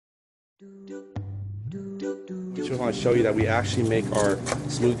Just want to show you that we actually make our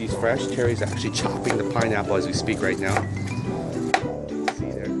smoothies fresh. Terry's actually chopping the pineapple as we speak right now.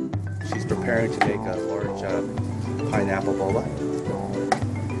 See there? She's preparing to make a large pineapple boba.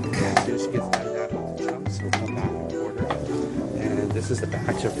 And as soon as she gets that into chunks, we'll come back and order. And this is the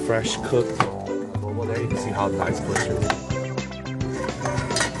batch of fresh cooked boba there. You can see how nice glistening.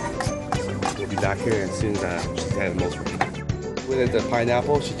 We'll be back here as soon as she's had the most ready. With the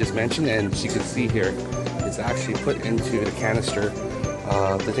pineapple she just mentioned, and she can see here it's actually put into the canister,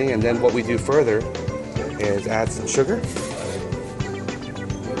 the thing, and then what we do further is add some sugar.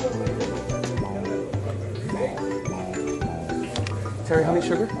 Terry, how many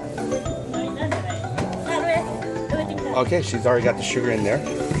sugar? Okay, she's already got the sugar in there,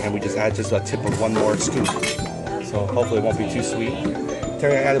 and we just add just a tip of one more scoop. So hopefully it won't be too sweet.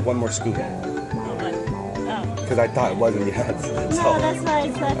 Terry, I added one more scoop. Because I thought it wasn't yet. So, that's why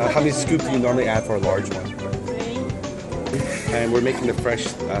it's like how many scoops do you normally add for a large one? 3. And we're making the fresh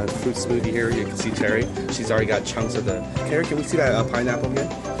fruit smoothie here. You can see Terry. She's already got chunks of the... Terry, can we see that pineapple again?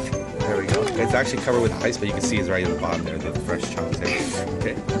 There we go. It's actually covered with ice, but you can see it's right in the bottom there, the fresh chunks there.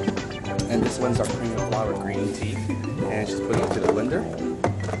 Okay. And this one's our cream and flour green tea. And she's putting it into the blender.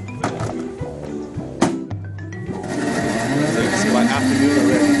 So you can see by afternoon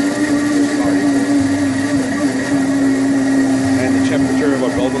already. Temperature of our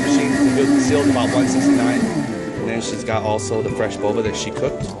boba machine is sealed about 169, and then she's got also the fresh boba that she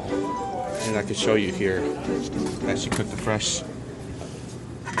cooked, and I can show you here that she cooked the fresh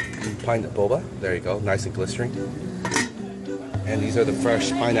pineapple boba. There you go, nice and glistering. And these are the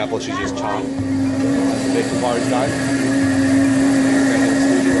fresh pineapples she just chopped. The bacon bar is done.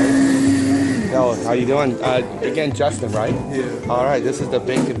 Yo, how you doing? Again, Justin, right? Yeah. All right, this is the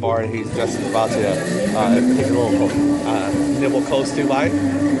bacon bar, and he's just about to take a little nibble close to bite.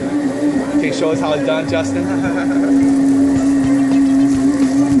 Can you show us how it's done, Justin?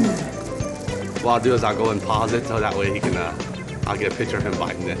 What I'll do is I'll go and pause it so that way he can. I'll get a picture of him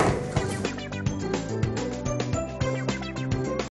biting it.